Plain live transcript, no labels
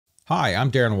Hi,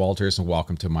 I'm Darren Walters, and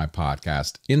welcome to my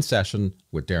podcast, In Session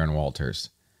with Darren Walters.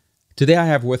 Today I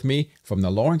have with me from the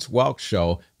Lawrence Welk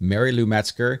Show, Mary Lou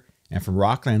Metzger, and from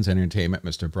Rocklands Entertainment,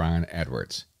 Mr. Brian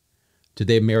Edwards.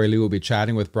 Today, Mary Lou will be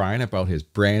chatting with Brian about his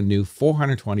brand new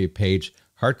 420-page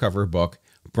hardcover book,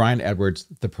 Brian Edwards,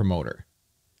 The Promoter.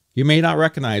 You may not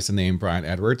recognize the name Brian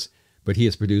Edwards, but he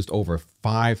has produced over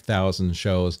 5,000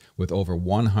 shows with over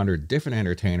 100 different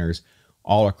entertainers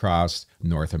all across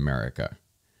North America.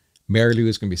 Mary Lou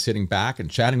is going to be sitting back and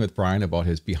chatting with Brian about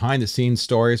his behind-the-scenes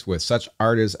stories with such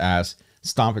artists as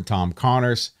Stompin' Tom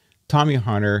Connors, Tommy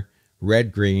Hunter,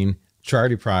 Red Green,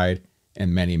 Charlie Pride,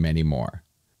 and many, many more.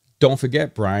 Don't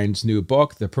forget, Brian's new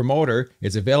book, The Promoter,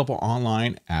 is available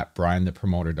online at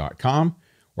BrianThePromoter.com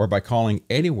or by calling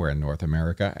anywhere in North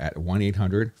America at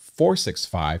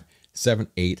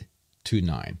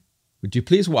 1-800-465-7829. Would you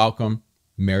please welcome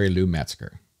Mary Lou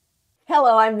Metzger?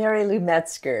 Hello, I'm Mary Lou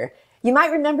Metzger. You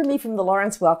might remember me from the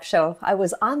Lawrence Welk Show. I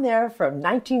was on there from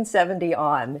 1970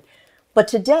 on. But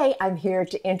today I'm here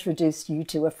to introduce you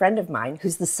to a friend of mine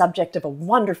who's the subject of a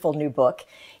wonderful new book.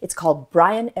 It's called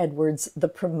Brian Edwards, The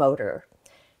Promoter.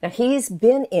 Now, he's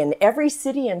been in every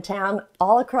city and town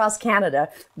all across Canada,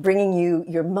 bringing you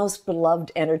your most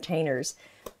beloved entertainers.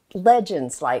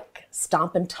 Legends like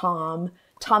Stompin' Tom,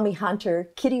 Tommy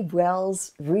Hunter, Kitty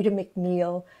Wells, Rita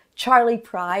McNeil, Charlie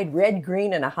Pride, Red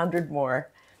Green, and 100 more.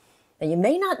 Now, you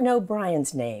may not know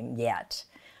Brian's name yet,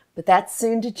 but that's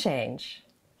soon to change.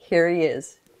 Here he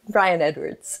is, Brian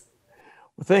Edwards.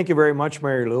 Well, thank you very much,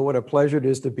 Mary Lou. What a pleasure it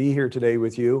is to be here today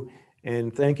with you.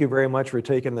 And thank you very much for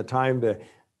taking the time to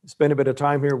spend a bit of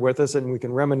time here with us. And we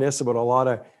can reminisce about a lot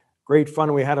of great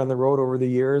fun we had on the road over the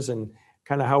years and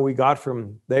kind of how we got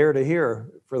from there to here,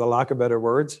 for the lack of better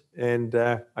words. And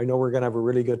I know we're going to have a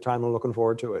really good time and looking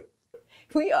forward to it.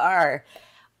 We are.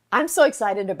 I'm so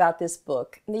excited about this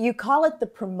book. You call it The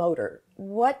Promoter.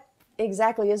 What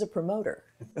exactly is a promoter?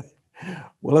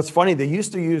 Well, it's funny. They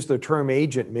used to use the term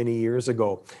agent many years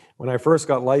ago. When I first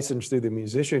got licensed through the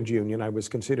Musicians Union, I was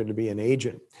considered to be an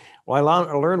agent. Well,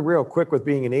 I learned real quick with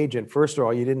being an agent. First of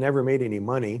all, you didn't ever make any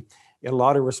money. You had a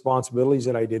lot of responsibilities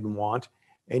that I didn't want.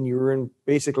 And you were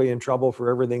basically in trouble for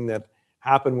everything that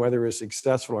happened, whether it was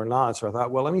successful or not. So I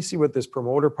thought, well, let me see what this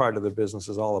promoter part of the business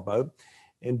is all about.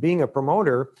 And being a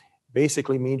promoter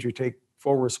basically means you take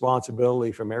full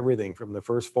responsibility from everything, from the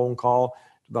first phone call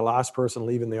to the last person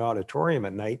leaving the auditorium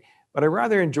at night. But I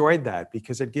rather enjoyed that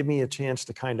because it gave me a chance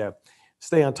to kind of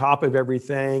stay on top of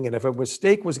everything. And if a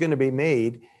mistake was going to be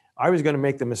made, I was going to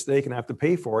make the mistake and have to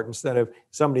pay for it instead of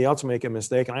somebody else make a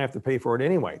mistake and I have to pay for it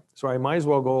anyway. So I might as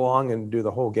well go along and do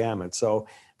the whole gamut. So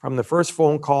from the first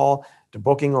phone call to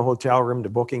booking a hotel room, to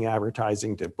booking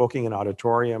advertising, to booking an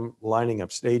auditorium, lining up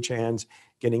stagehands,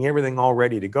 getting everything all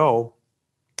ready to go.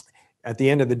 At the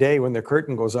end of the day, when the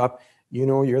curtain goes up, you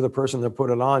know you're the person that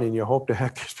put it on and you hope to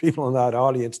have people in that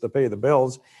audience to pay the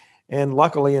bills. And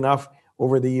luckily enough,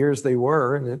 over the years they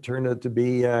were, and it turned out to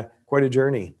be quite a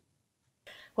journey.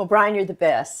 Well, Brian, you're the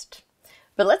best.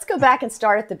 But let's go back and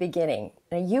start at the beginning.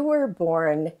 Now, you were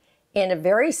born in a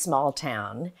very small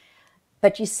town,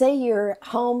 but you say your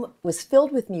home was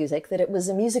filled with music, that it was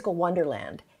a musical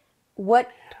wonderland. What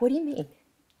do you mean?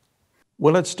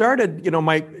 Well, it started,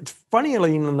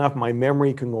 funnily enough, my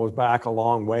memory can go back a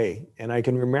long way. And I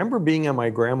can remember being in my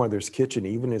grandmother's kitchen,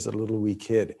 even as a little wee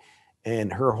kid,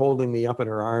 and her holding me up in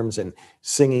her arms and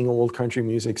singing old country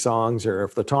music songs. Or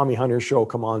if the Tommy Hunter show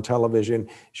come on television,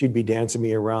 she'd be dancing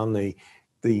me around the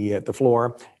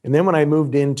floor. And then when I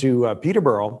moved into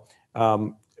Peterborough,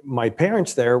 my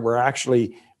parents there were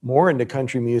actually more into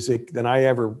country music than I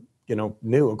ever,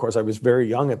 knew. Of course, I was very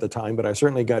young at the time, but I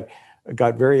certainly got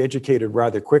very educated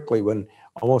rather quickly when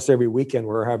almost every weekend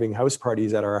we were having house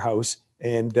parties at our house.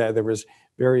 And there was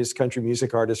various country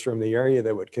music artists from the area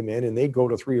that would come in and they'd go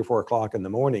to 3 or 4 o'clock in the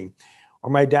morning. Or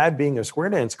my dad being a square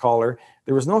dance caller,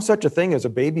 there was no such a thing as a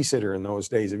babysitter in those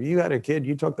days. If you had a kid,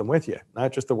 you took them with you,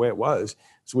 not just the way it was.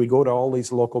 So we'd go to all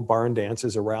these local barn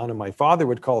dances around and my father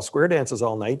would call square dances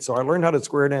all night. So I learned how to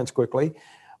square dance quickly.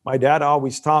 My dad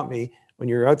always taught me, when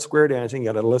you're out square dancing,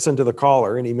 you got to listen to the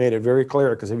caller. And he made it very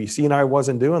clear, because if he seen I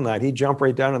wasn't doing that, he'd jump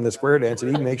right down in the square dance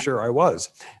and he'd make sure I was.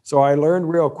 So I learned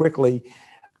real quickly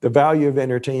the value of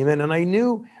entertainment. And I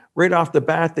knew right off the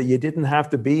bat that you didn't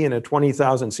have to be in a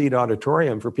 20,000 seat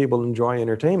auditorium for people to enjoy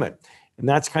entertainment. And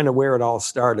that's kind of where it all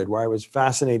started, where I was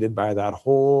fascinated by that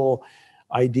whole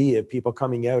idea of people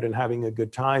coming out and having a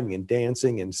good time and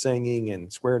dancing and singing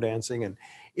and square dancing. And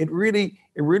it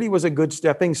really was a good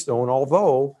stepping stone,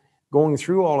 although going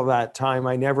through all of that time,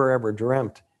 I never ever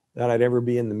dreamt that I'd ever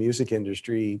be in the music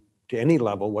industry to any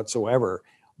level whatsoever.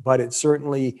 But it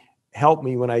certainly helped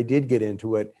me when I did get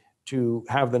into it to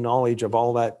have the knowledge of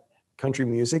all that country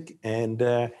music and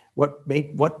what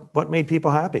made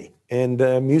people happy. And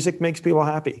music makes people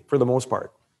happy for the most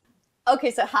part.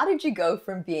 Okay, so how did you go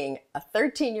from being a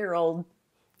 13-year-old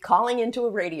calling into a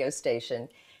radio station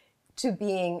to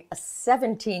being a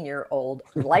 17-year-old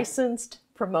licensed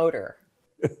promoter?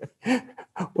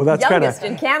 Well, that's youngest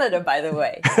in Canada, by the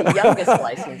way, the youngest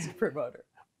licensed promoter.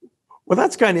 Well,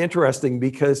 that's kind of interesting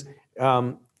because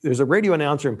there's a radio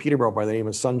announcer in Peterborough by the name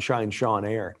of Sunshine Sean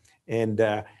Eyre. And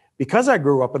because I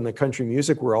grew up in the country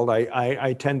music world,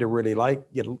 I tend to really liked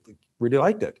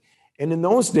it. And in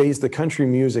those days, the country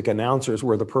music announcers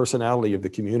were the personality of the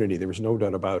community. There was no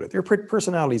doubt about it. There were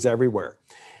personalities everywhere.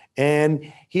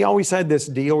 And he always had this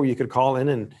deal where you could call in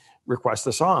and request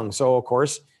a song. So, of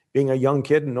course, being a young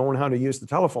kid and knowing how to use the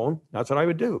telephone, that's what I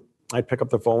would do. I'd pick up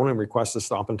the phone and request a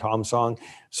Stompin' Tom song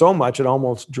so much it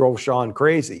almost drove Sean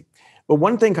crazy. But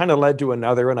one thing kind of led to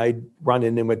another, and I'd run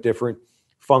into him at different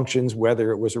functions,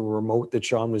 whether it was a remote that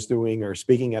Sean was doing or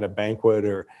speaking at a banquet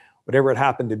or whatever it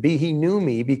happened to be. He knew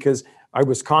me because I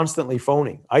was constantly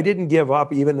phoning. I didn't give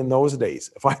up even in those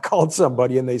days. If I called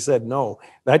somebody and they said no,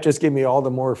 that just gave me all the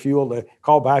more fuel to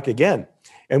call back again,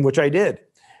 and which I did.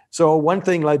 So one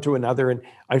thing led to another, and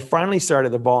I finally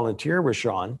started to volunteer with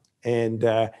Sean and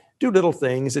do little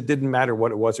things. It didn't matter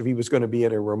what it was. If he was going to be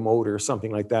at a remote or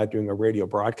something like that doing a radio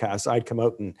broadcast, I'd come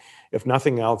out and, if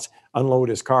nothing else, unload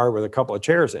his car with a couple of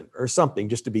chairs in or something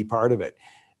just to be part of it.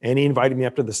 And he invited me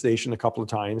up to the station a couple of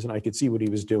times, and I could see what he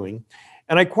was doing.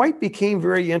 And I quite became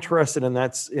very interested in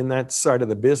that side of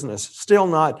the business, still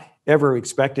not ever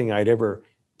expecting I'd ever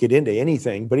get into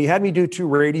anything. But he had me do 2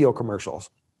 radio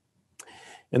commercials.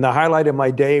 And the highlight of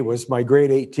my day was my grade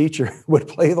 8 teacher would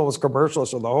play those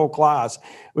commercials for the whole class.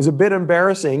 It was a bit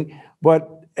embarrassing,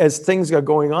 but as things got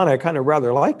going on, I kind of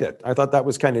rather liked it. I thought that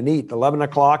was kind of neat. 11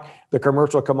 o'clock, the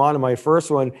commercial would come on, and my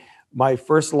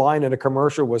first line in a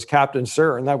commercial was Captain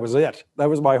Sir, and that was it. That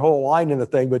was my whole line in the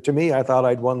thing. But to me, I thought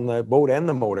I'd won the boat and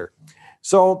the motor.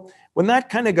 So when that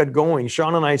kind of got going,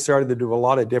 Sean and I started to do a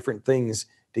lot of different things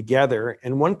together.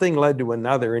 And one thing led to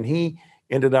another. And he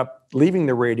ended up leaving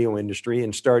the radio industry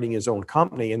and starting his own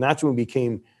company. And that's when we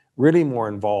became really more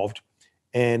involved.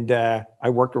 And I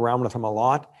worked around with him a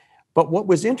lot. But what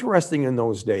was interesting in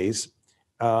those days,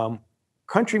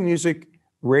 country music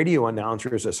radio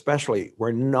announcers especially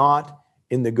were not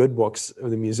in the good books of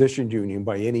the Musicians Union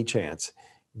by any chance.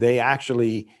 They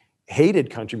actually hated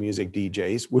country music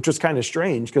DJs, which was kind of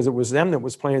strange because it was them that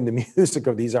was playing the music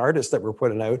of these artists that were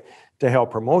putting out to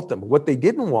help promote them. But what they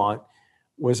didn't want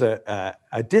was a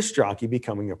disc jockey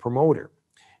becoming a promoter,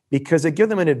 because it gave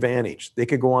them an advantage. They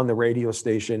could go on the radio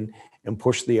station and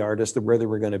push the artist to where they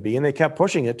were going to be, and they kept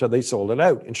pushing it till they sold it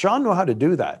out. And Sean knew how to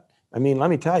do that. I mean,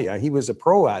 let me tell you, he was a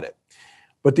pro at it.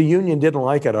 But the union didn't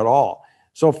like it at all.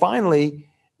 So finally,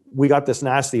 we got this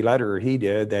nasty letter, he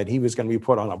did, that he was going to be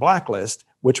put on a blacklist,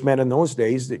 which meant in those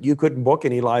days that you couldn't book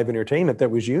any live entertainment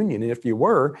that was union. And if you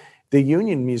were, the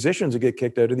union musicians would get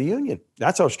kicked out of the union.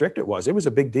 That's how strict it was. It was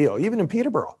a big deal, even in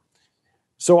Peterborough.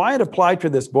 So I had applied for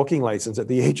this booking license at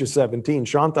the age of 17.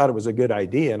 Sean thought it was a good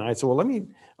idea. And I said, well,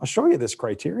 I'll show you this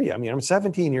criteria. I mean, I'm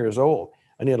 17 years old.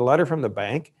 I need a letter from the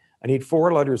bank. I need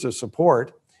 4 letters of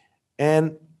support.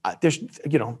 And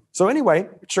so anyway,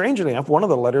 strangely enough, one of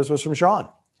the letters was from Sean.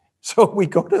 So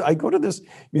I go to this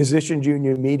Musicians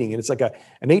Union meeting, and it's like an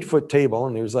 8-foot table,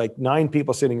 and there's like 9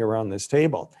 people sitting around this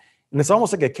table. And it's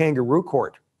almost like a kangaroo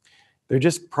court. They're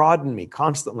just prodding me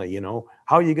constantly,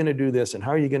 how are you going to do this? And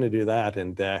how are you going to do that?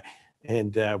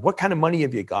 And what kind of money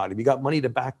have you got? Have you got money to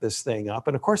back this thing up?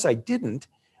 And of course I didn't,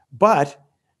 but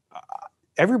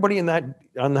everybody on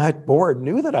that board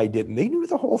knew that I didn't. They knew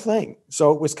the whole thing.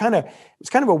 So it was kind of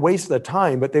a waste of the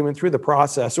time, but they went through the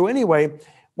process. So anyway,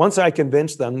 once I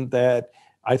convinced them that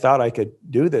I thought I could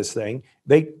do this thing,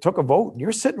 they took a vote.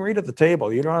 You're sitting right at the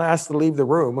table. You're not asked to leave the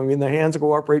room. I mean, the hands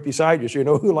go up right beside you, so you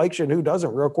know who likes you and who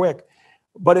doesn't real quick.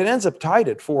 But it ends up tied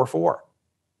at 4-4.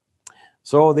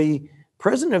 So the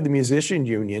president of the Musicians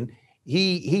Union,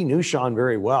 he knew Sean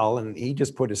very well, and he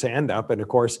just put his hand up. And of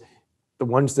course, the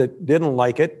ones that didn't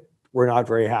like it were not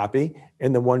very happy.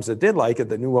 And the ones that did like it,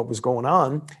 that knew what was going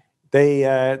on, they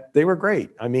were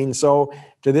great. I mean, so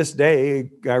to this day,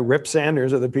 Rip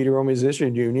Sanders of the Peterborough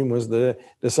Musicians Union was the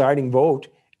deciding vote.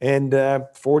 And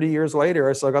 40 years later,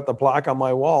 I still got the plaque on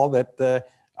my wall that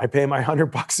I pay my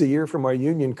 $100 a year for my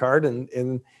union card,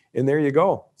 and there you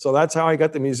go. So that's how I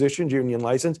got the Musicians Union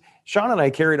license. Sean and I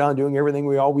carried on doing everything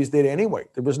we always did anyway.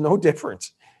 There was no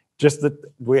difference, just that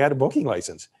we had a booking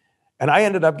license. And I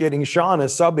ended up getting Sean a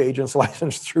sub-agent's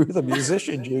license through the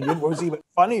Musicians Union. What was even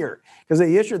funnier, because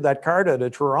they issued that card out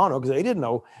of Toronto because they didn't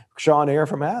know Sean Eyre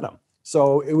from Adam.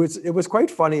 So it was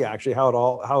quite funny actually how it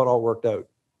all worked out.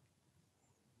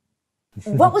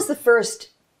 What was the first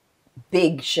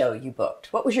big show you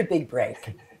booked? What was your big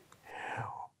break?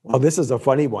 Well, this is a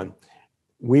funny one.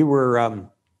 We were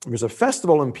there was a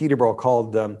festival in Peterborough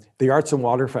called the Arts and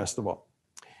Water Festival.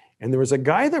 And there was a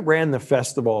guy that ran the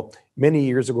festival many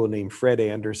years ago named Fred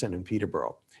Anderson in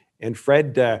Peterborough. And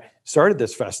Fred started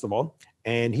this festival,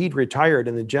 and he'd retired,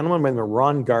 and the gentleman by the name of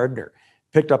Ron Gardner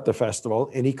picked up the festival,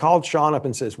 and he called Sean up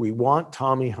and says, we want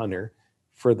Tommy Hunter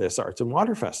for this Arts and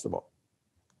Water Festival.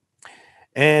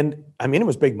 And I mean, it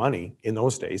was big money in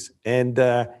those days. And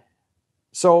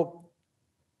so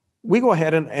we go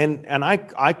ahead and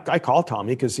I call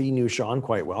Tommy because he knew Sean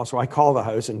quite well. So I call the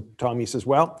house, and Tommy says,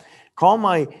 well, call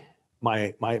my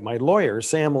lawyer,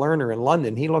 Sam Lerner in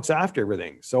London. He looks after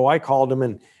everything. So I called him,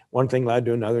 and one thing led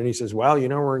to another. And he says, well,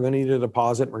 we're going to need a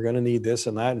deposit. We're going to need this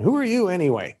and that. And who are you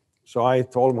anyway? So I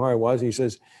told him who I was. He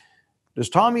says, does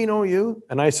Tommy know you?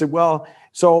 And I said, well,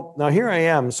 so now here I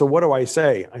am. So what do I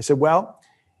say? I said, well,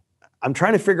 I'm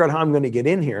trying to figure out how I'm going to get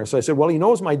in here. So I said, well, he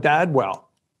knows my dad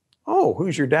well. Oh,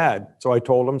 who's your dad? So I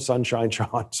told him, Sunshine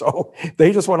Sean. So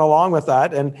they just went along with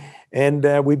that.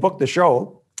 And we booked the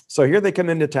show. So here they come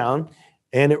into town,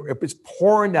 and it was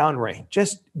pouring down rain.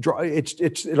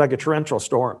 It's like a torrential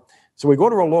storm. So we go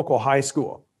to a local high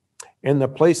school, and the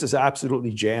place is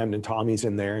absolutely jammed, and Tommy's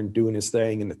in there and doing his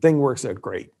thing, and the thing works out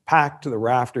great. Packed to the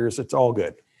rafters. It's all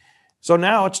good. So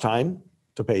now it's time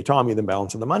to pay Tommy the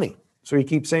balance of the money. So he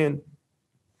keeps saying,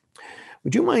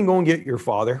 would you mind going get your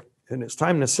father? And it's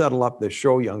time to settle up this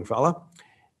show, young fella.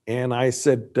 And I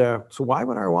said, so why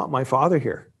would I want my father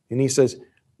here? And he says,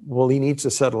 well, he needs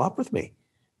to settle up with me.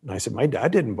 And I said, my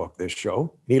dad didn't book this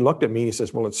show. And he looked at me and he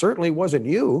says, well, it certainly wasn't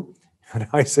you. And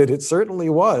I said, it certainly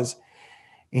was.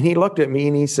 And he looked at me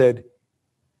and he said,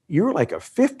 you're like a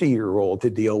 50-year-old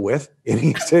to deal with. And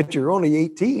he said, you're only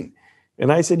 18.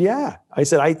 And I said, yeah. I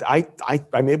said,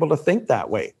 I'm able to think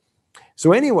that way.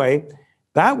 So anyway,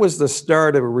 that was the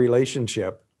start of a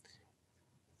relationship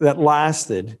that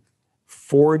lasted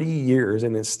 40 years,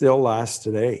 and it still lasts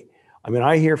today. I mean,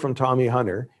 I hear from Tommy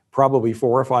Hunter probably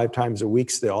 4 or 5 times a week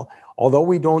still, although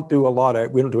we don't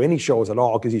do any shows at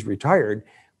all because he's retired,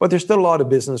 but there's still a lot of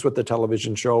business with the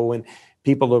television show and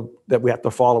people that we have to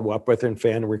follow up with and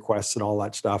fan requests and all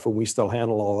that stuff, and we still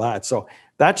handle all that. So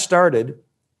that started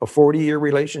a 40-year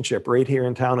relationship right here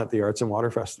in town at the Arts and Water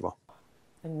Festival.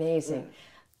 Amazing.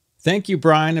 Thank you,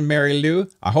 Brian and Mary Lou.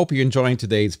 I hope you're enjoying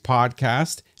today's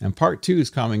podcast, and part 2 is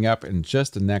coming up in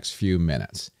just the next few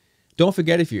minutes. Don't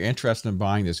forget, if you're interested in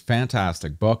buying this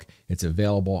fantastic book, it's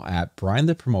available at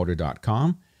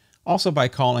BrianThePromoter.com. Also by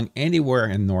calling anywhere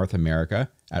in North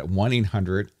America at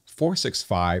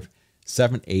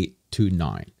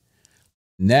 1-800-465-7829.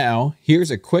 Now,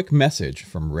 here's a quick message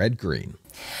from Red Green.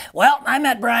 Well, I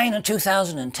met Brian in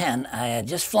 2010. I had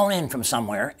just flown in from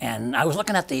somewhere, and I was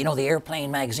looking at the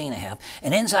airplane magazine I have,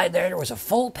 and inside there was a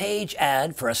full-page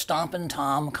ad for a Stompin'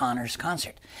 Tom Connors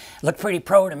concert. It looked pretty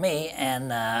pro to me,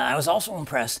 and I was also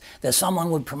impressed that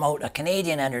someone would promote a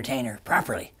Canadian entertainer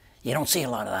properly. You don't see a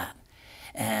lot of that.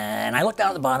 And I looked down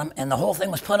at the bottom, and the whole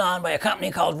thing was put on by a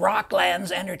company called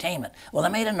Rocklands Entertainment. Well, I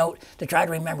made a note to try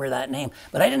to remember that name,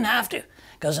 but I didn't have to,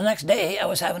 because the next day I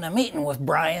was having a meeting with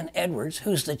Brian Edwards,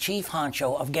 who's the chief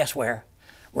honcho of, guess where?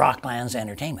 Rocklands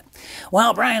Entertainment.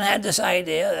 Well, Brian had this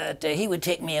idea that he would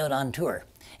take me out on tour.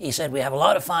 He said, we have a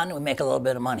lot of fun, we make a little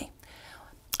bit of money.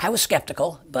 I was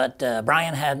skeptical, but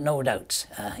Brian had no doubts.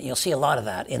 You'll see a lot of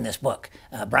that in this book.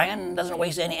 Brian doesn't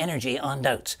waste any energy on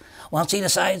doubts. Once he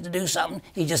decides to do something,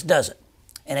 he just does it.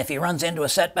 And if he runs into a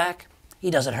setback, he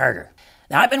does it harder.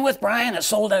 Now, I've been with Brian at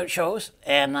sold-out shows,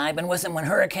 and I've been with him when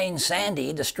Hurricane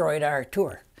Sandy destroyed our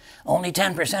tour. Only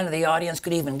 10% of the audience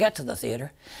could even get to the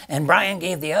theater, and Brian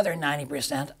gave the other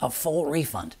 90% a full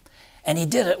refund. And he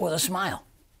did it with a smile.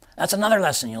 That's another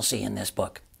lesson you'll see in this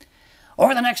book.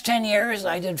 Over the next 10 years,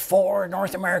 I did 4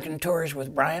 North American tours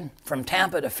with Brian, from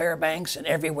Tampa to Fairbanks and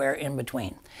everywhere in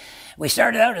between. We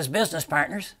started out as business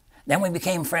partners, then we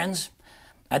became friends.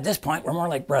 At this point, we're more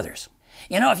like brothers.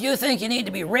 If you think you need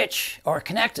to be rich or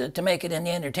connected to make it in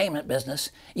the entertainment business,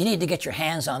 you need to get your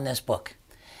hands on this book.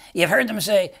 You've heard them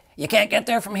say, you can't get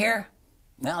there from here?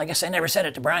 Well, I guess I never said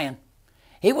it to Brian.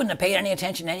 He wouldn't have paid any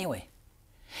attention anyway.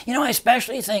 I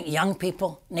especially think young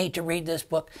people need to read this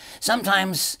book.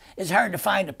 Sometimes it's hard to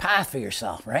find a path for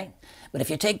yourself, right? But if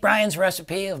you take Brian's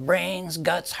recipe of brains,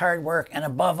 guts, hard work, and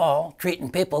above all,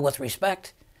 treating people with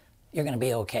respect, you're going to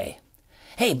be okay.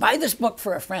 Hey, buy this book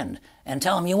for a friend and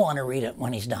tell him you want to read it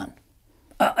when he's done.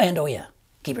 And oh yeah,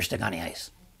 keep your stick on the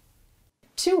ice.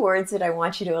 2 words that I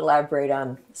want you to elaborate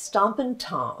on. Stompin'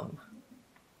 Tom.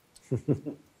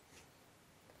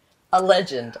 A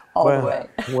legend all the way.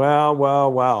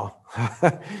 Well.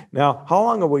 Now, how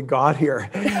long have we got here?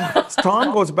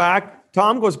 Tom goes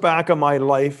back on my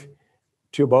life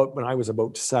to about when I was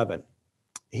about 7.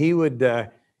 He would,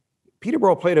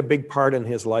 Peterborough played a big part in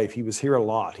his life. He was here a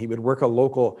lot. He would work a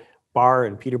local bar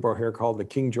in Peterborough here called the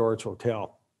King George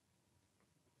Hotel.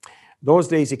 Those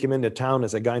days he came into town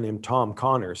as a guy named Tom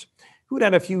Connors, who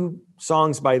had a few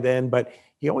songs by then, but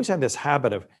he always had this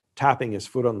habit of tapping his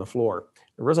foot on the floor.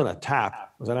 It wasn't a tap,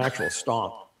 it was an actual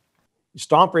stomp. He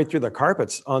stomped right through the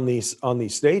carpets on these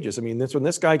stages. I mean, when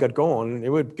this guy got going, it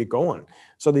would get going.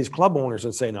 So these club owners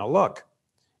would say, now look,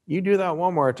 you do that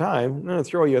one more time, I'm going to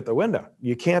throw you out the window.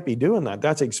 You can't be doing that.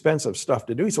 That's expensive stuff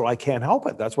to do. So I can't help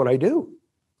it. That's what I do.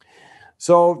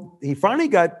 So he finally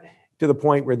got to the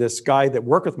point where this guy that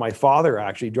worked with my father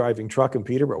actually driving truck in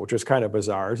Peterborough, which was kind of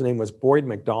bizarre. His name was Boyd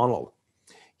McDonald.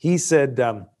 He said,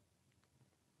 Tom,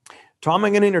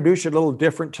 I'm going to introduce you a little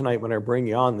different tonight when I bring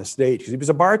you on the stage. Because he was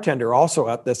a bartender also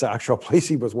at this actual place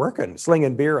he was working,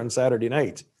 slinging beer on Saturday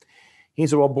nights. He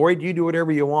said, well, Boyd, you do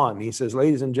whatever you want. And he says,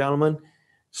 ladies and gentlemen,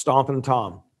 Stompin'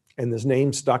 Tom. And this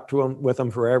name stuck to him with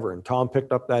him forever. And Tom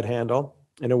picked up that handle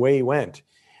and away he went.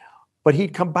 But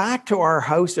he'd come back to our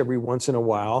house every once in a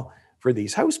while for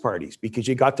these house parties because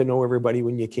you got to know everybody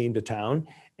when you came to town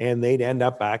and they'd end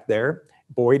up back there.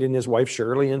 Boyd and his wife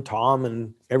Shirley and Tom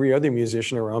and every other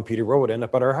musician around Peterborough would end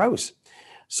up at our house.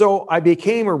 So I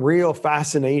became a real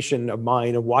fascination of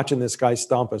mine of watching this guy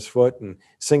stomp his foot and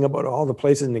sing about all the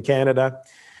places in Canada,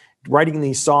 writing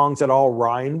these songs that all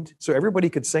rhymed so everybody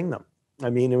could sing them. I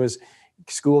mean, it was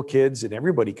school kids and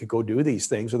everybody could go do these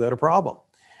things without a problem.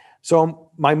 So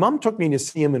my mom took me to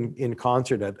see him in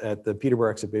concert at the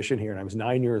Peterborough exhibition here, and I was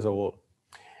 9 years old.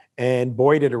 And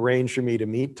Boyd had arranged for me to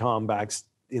meet Tom back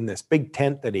in this big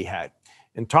tent that he had.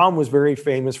 And Tom was very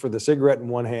famous for the cigarette in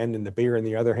one hand and the beer in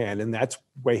the other hand, and that's the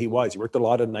way he was. He worked a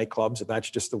lot of nightclubs, and that's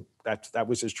just that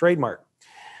was his trademark.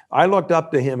 I looked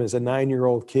up to him as a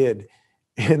 9-year-old kid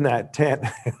in that tent.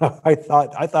 I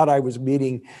thought I was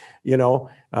meeting,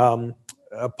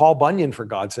 Paul Bunyan, for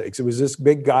God's sakes. It was this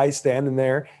big guy standing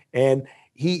there, and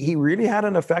he really had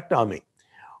an effect on me.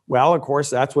 Well, of course,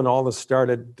 that's when all this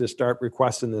started to start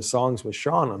requesting the songs with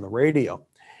Sean on the radio.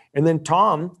 And then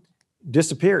Tom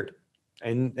disappeared.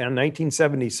 And in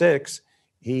 1976,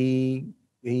 he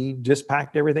just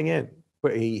packed everything in.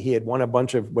 He had won a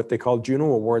bunch of what they call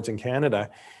Juno Awards in Canada.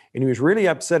 And he was really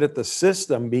upset at the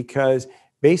system because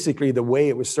basically the way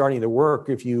it was starting to work,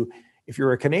 if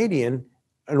you're a Canadian,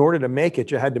 in order to make it,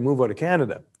 you had to move out of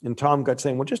Canada. And Tom got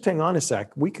saying, well, just hang on a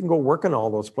sec. We can go work in all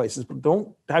those places, but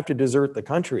don't have to desert the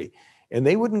country. And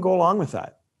they wouldn't go along with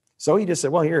that. So he just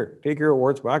said, well, here, take your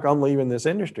awards back. I'm leaving this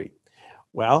industry.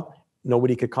 Well,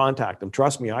 nobody could contact him.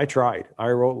 Trust me, I tried. I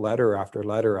wrote letter after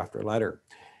letter after letter.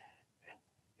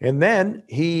 And then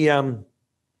he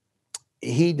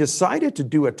decided to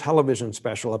do a television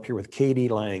special up here with Katie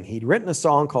Lang. He'd written a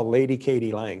song called Lady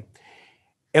Katie Lang.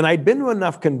 And I'd been to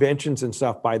enough conventions and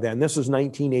stuff by then. This was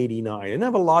 1989. I didn't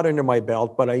have a lot under my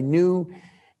belt, but I knew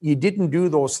you didn't do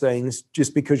those things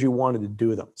just because you wanted to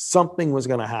do them. Something was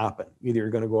going to happen. Either you're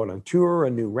going to go out on tour, a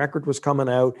new record was coming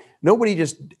out. Nobody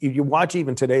you watch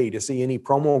even today to see any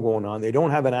promo going on. They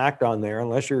don't have an act on there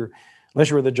unless you're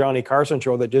the Johnny Carson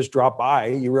show that just dropped by.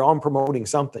 You were on promoting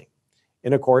something.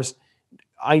 And of course,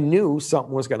 I knew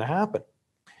something was going to happen.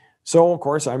 So of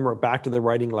course, I'm back to the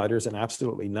writing letters and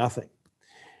absolutely nothing.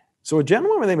 So a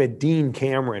gentleman named Dean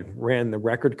Cameron ran the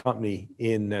record company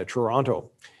in Toronto.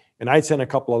 And I sent a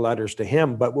couple of letters to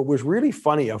him. But what was really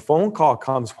funny, a phone call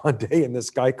comes one day and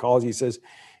this guy calls. He says,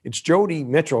 it's Jody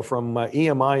Mitchell from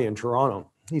EMI in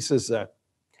Toronto. He says, do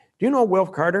you know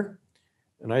Wilf Carter?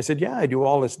 And I said, yeah, I do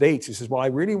all his dates. He says, well, I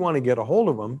really want to get a hold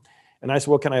of him. And I said,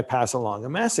 well, can I pass along a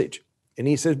message? And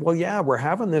he said, well, yeah, we're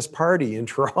having this party in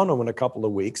Toronto in a couple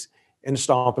of weeks. And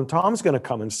Stompin' Tom's going to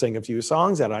come and sing a few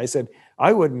songs at it. I said,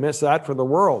 I wouldn't miss that for the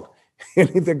world.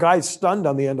 And the guy's stunned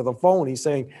on the end of the phone. He's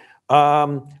saying,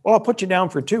 well, I'll put you down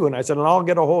for 2. And I said, and I'll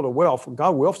get a hold of Wilf.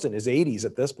 God, Wilf's in his 80s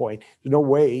at this point. There's no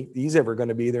way he's ever going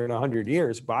to be there in 100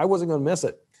 years, but I wasn't going to miss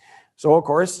it. So, of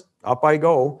course, up I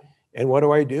go. And what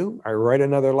do? I write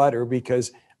another letter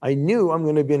because I knew I'm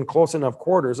going to be in close enough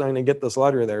quarters. I'm going to get this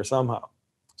letter there somehow.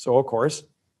 So, of course,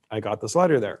 I got this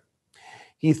letter there.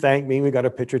 He thanked me. We got a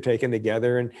picture taken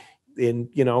together. And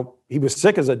he was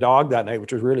sick as a dog that night,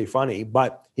 which was really funny.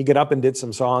 But he got up and did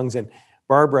some songs. And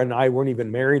Barbara and I weren't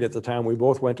even married at the time. We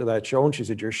both went to that show. And she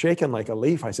said, you're shaking like a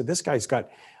leaf. I said, this guy's got,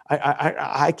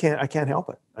 I can't help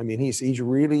it. I mean, he's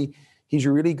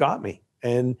really got me.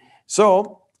 And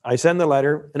so I send the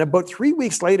letter, and about 3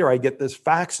 weeks later, I get this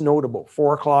fax notable,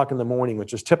 4 o'clock in the morning,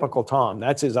 which is typical Tom.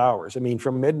 That's his hours. I mean,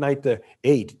 from midnight to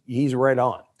 8, he's right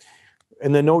on.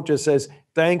 And the note just says,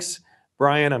 thanks,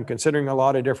 Brian. I'm considering a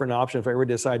lot of different options. If I ever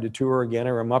decide to tour again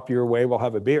or I'm up your way, we'll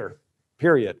have a beer,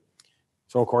 period.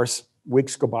 So, of course,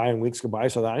 weeks go by and weeks go by.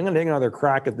 So I'm going to take another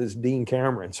crack at this Dean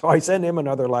Cameron. So I send him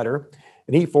another letter,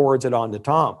 and he forwards it on to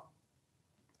Tom.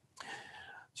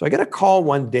 So I get a call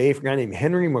one day from a guy named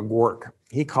Henry McGuirk.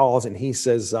 He calls and he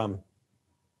says,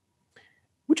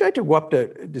 would you like to go up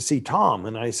to see Tom?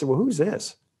 And I said, well, who's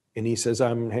this? And he says,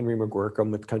 I'm Henry McGuirk.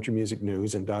 I'm with Country Music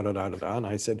News and da-da-da-da-da. And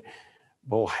I said,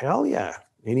 well, hell yeah.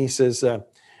 And he says,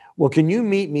 well, can you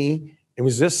meet me? It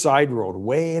was this side road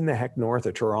way in the heck north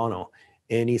of Toronto.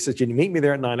 And he says, can you meet me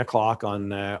there at 9 o'clock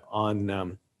on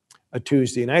a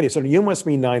Tuesday night? I said, you must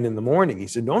mean 9 in the morning. He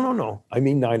said, no. I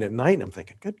mean 9 at night. And I'm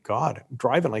thinking, good God, I'm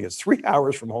driving like it's 3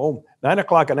 hours from home. 9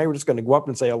 o'clock at night, we're just going to go up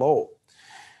and say hello.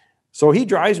 So he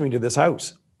drives me to this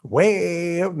house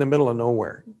way out in the middle of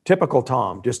nowhere. Typical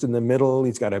Tom, just in the middle.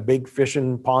 He's got a big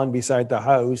fishing pond beside the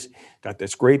house, got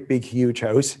this great big huge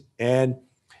house. And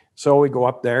so we go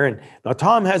up there, and now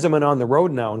Tom hasn't been on the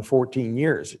road now in 14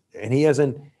 years, and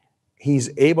he's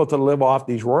able to live off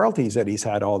these royalties that he's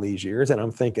had all these years. And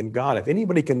I'm thinking, God, if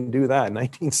anybody can do that in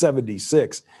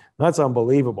 1976, that's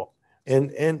unbelievable.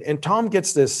 And Tom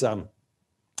gets this,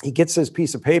 he gets this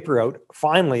piece of paper out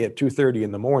finally at 2:30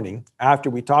 in the morning. After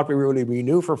we talked, we really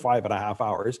renew for 5.5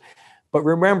 hours. But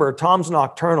remember, Tom's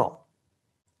nocturnal.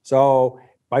 So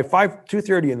by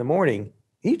 2:30 in the morning,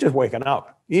 he's just waking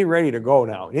up. He's ready to go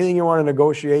now. Anything you want to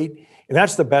negotiate, and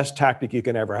that's the best tactic you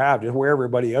can ever have. Just wear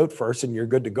everybody out first and you're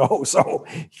good to go. So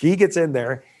he gets in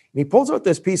there and he pulls out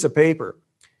this piece of paper,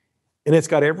 and it's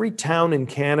got every town in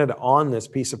Canada on this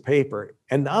piece of paper.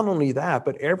 And not only that,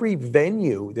 but every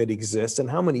venue that exists and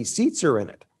how many seats are in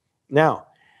it. Now,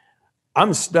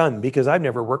 I'm stunned because I've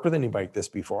never worked with anybody like this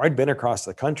before. I'd been across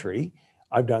the country.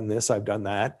 I've done this, I've done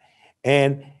that.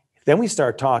 And then we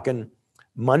start talking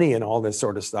money and all this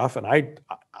sort of stuff. And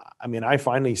I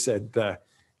finally said,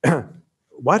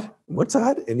 what's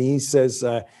that? And he says,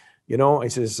 I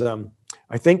says,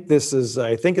 I think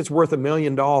it's worth $1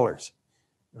 million.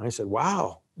 And I said,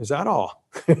 wow, is that all?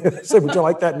 I said, would you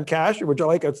like that in cash, or would you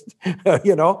like it,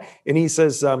 And he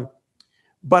says,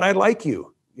 but I like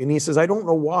you. And he says, I don't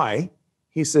know why.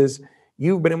 He says,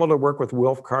 you've been able to work with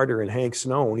Wilf Carter and Hank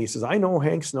Snow. And he says, I know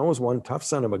Hank Snow is one tough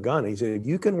son of a gun. He said, if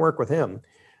you can work with him,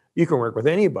 you can work with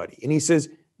anybody. And he says,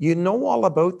 you know all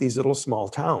about these little small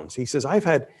towns. He says, I've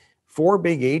had 4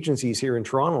 big agencies here in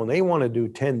Toronto, and they want to do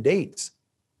 10 dates.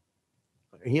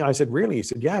 I said, really? He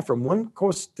said, yeah, from one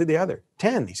coast to the other,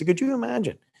 10. He said, could you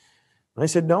imagine? And I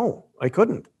said, no, I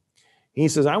couldn't. He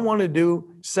says, I want to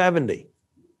do 70.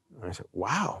 And I said,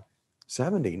 wow,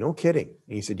 70, no kidding.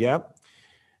 And he said, yep.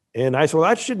 And I said, well,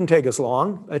 that shouldn't take us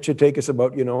long. That should take us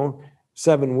about,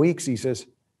 7 weeks. He says,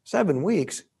 7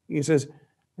 weeks? He says,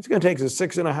 it's going to take us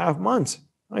 6.5 months.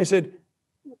 I said,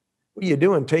 what are you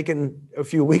doing, taking a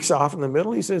few weeks off in the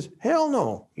middle? He says, hell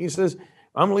no. He says,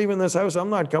 I'm leaving this house. I'm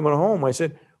not coming home. I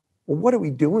said, well, what are we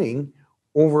doing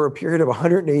over a period of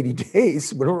 180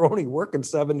 days when we're only working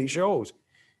 70 shows?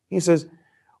 He says,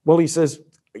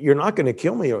 you're not going to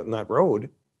kill me out on that road.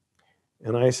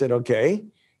 And I said, okay,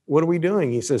 what are we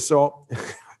doing? He says, so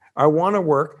I want to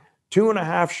work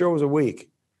 2.5 shows a week.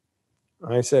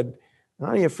 I said,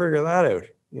 how do you figure that out?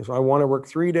 He says, I want to work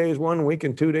 3 days one week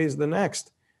and 2 days the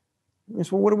next. I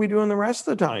said, well, what are we doing the rest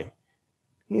of the time?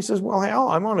 He says, well, hell,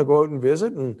 I want to go out and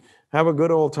visit and have a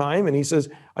good old time. And he says,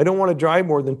 I don't want to drive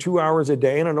more than 2 hours a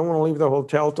day, and I don't want to leave the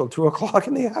hotel till 2 o'clock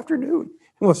in the afternoon. And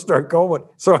we'll start going.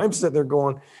 So I'm sitting there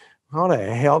going, how the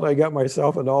hell did I get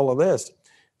myself into all of this?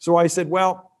 So I said,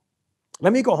 well,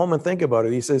 let me go home and think about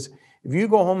it. He says, if you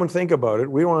go home and think about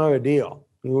it, we don't have a deal.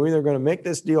 We're either going to make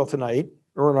this deal tonight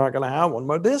or we're not going to have one.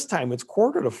 But this time it's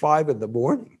 4:45 in the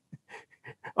morning.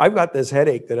 I've got this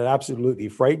headache that it absolutely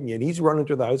frightened me. And he's running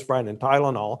to the house finding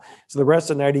Tylenol. So the rest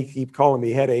of the night, he keeps calling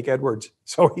me Headache Edwards.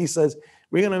 So he says,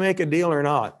 we're going to make a deal or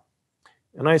not?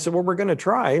 And I said, well, we're going to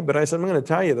try. But I said, I'm going to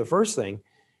tell you the first thing.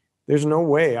 There's no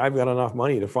way I've got enough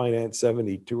money to finance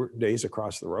 72 days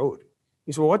across the road.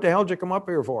 He said, well, what the hell did you come up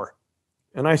here for?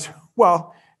 And I said,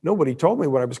 well, nobody told me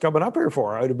what I was coming up here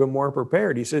for. I'd have been more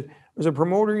prepared. He said, as a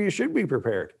promoter, you should be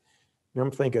prepared. And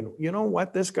I'm thinking, you know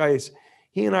what? This guy's,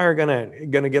 he and I are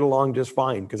gonna get along just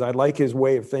fine because I like his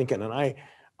way of thinking, and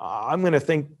I'm gonna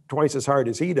think twice as hard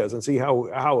as he does and see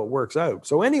how it works out.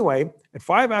 So anyway, at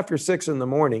 5 after 6 in the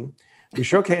morning, we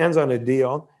shook hands on a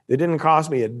deal that didn't cost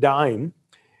me a dime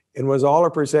and was all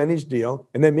a percentage deal.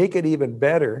 And then make it even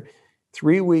better,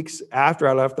 3 weeks after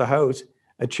I left the house,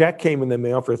 a check came in the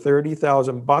mail for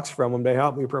 $30,000 from him to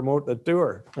help me promote the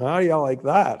tour. How do you like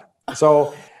that?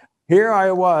 So here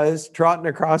I was trotting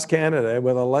across Canada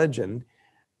with a legend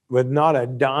with not a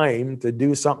dime to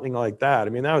do something like that. I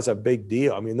mean, that was a big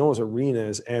deal. I mean, those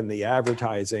arenas and the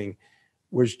advertising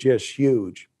was just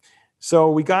huge.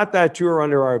 So we got that tour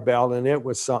under our belt, and it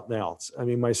was something else. I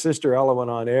mean, my sister Ella went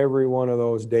on every one of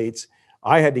those dates.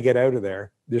 I had to get out of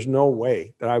there. There's no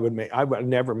way that I would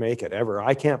never make it ever.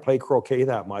 I can't play croquet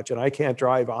that much, and I can't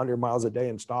drive 100 miles a day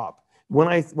and stop. When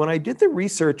I did the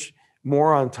research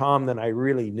more on Tom than I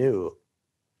really knew,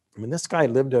 I mean, this guy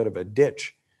lived out of a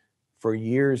ditch for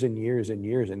years and years and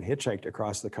years and hitchhiked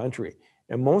across the country.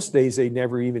 And most days they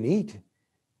never even eat.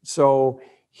 So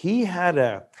he had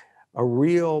a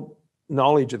real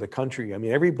knowledge of the country. I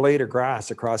mean, every blade of grass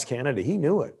across Canada, he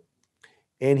knew it.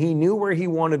 And he knew where he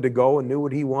wanted to go and knew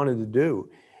what he wanted to do.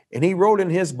 And he wrote in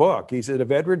his book, he said,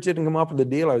 if Edwards didn't come up with the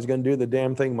deal, I was going to do the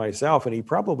damn thing myself. And he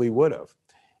probably would have.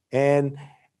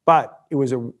 But it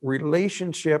was a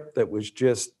relationship that was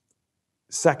just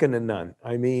second to none.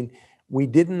 I mean, we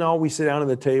didn't always sit down at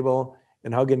the table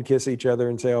and hug and kiss each other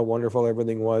and say how wonderful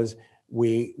everything was.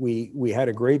 We had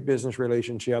a great business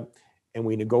relationship, and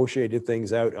we negotiated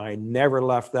things out. I never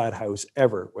left that house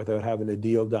ever without having a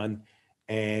deal done.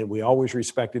 And we always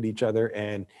respected each other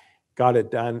and got it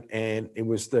done. And it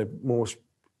was the most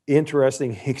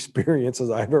interesting experiences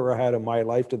I've ever had in my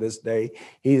life to this day.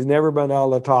 He's never been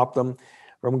able to top them.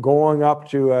 From going up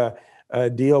to a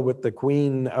deal with the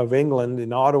Queen of England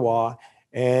in Ottawa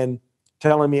and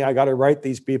telling me I got to write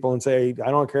these people and say,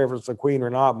 I don't care if it's the Queen or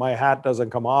not, my hat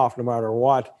doesn't come off no matter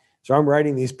what. So I'm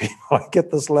writing these people. I get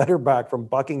this letter back from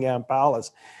Buckingham Palace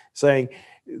saying,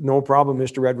 no problem,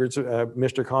 Mr. Edwards,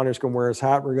 Mr. Connors can wear his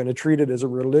hat. We're going to treat it as a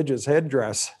religious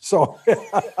headdress. So,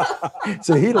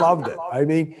 so he loved it. I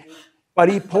mean, but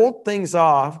he pulled things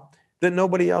off that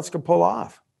nobody else could pull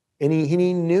off. And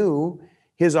he knew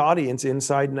his audience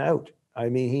inside and out. I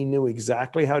mean, he knew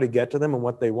exactly how to get to them and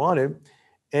what they wanted.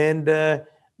 And,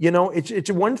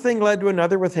 it's one thing led to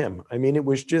another with him. I mean, it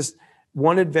was just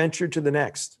one adventure to the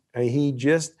next. He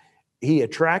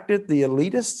attracted the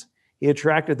elitists. He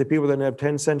attracted the people that didn't have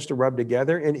 10 cents to rub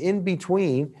together. And in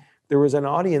between, there was an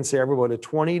audience there of about a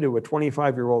 20 to a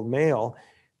 25-year-old male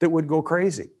that would go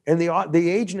crazy. And the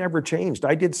age never changed.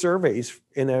 I did surveys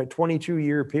in a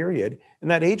 22-year period, and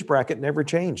that age bracket never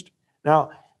changed. Now,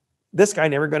 this guy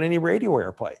never got any radio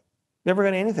airplay, never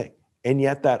got anything. And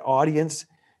yet that audience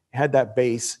had that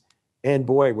base, and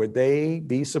boy, would they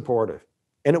be supportive.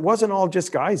 And it wasn't all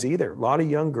just guys either. A lot of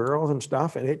young girls and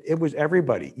stuff, and it was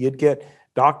everybody. You'd get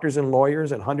doctors and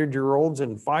lawyers and 100-year-olds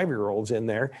and 5-year-olds in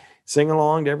there sing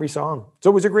along to every song. So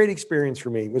it was a great experience for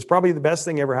me. It was probably the best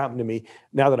thing ever happened to me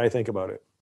now that I think about it.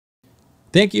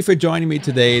 Thank you for joining me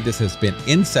today. This has been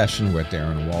In Session with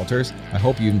Darren Walters. I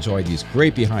hope you enjoyed these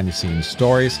great behind-the-scenes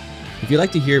stories. If you'd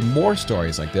like to hear more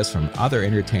stories like this from other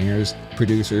entertainers,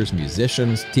 producers,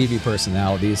 musicians, TV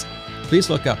personalities, please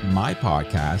look up my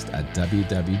podcast at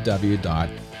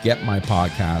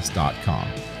www.getmypodcast.com.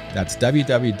 That's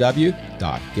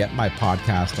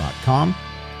www.getmypodcast.com.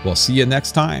 We'll see you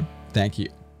next time. Thank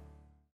you.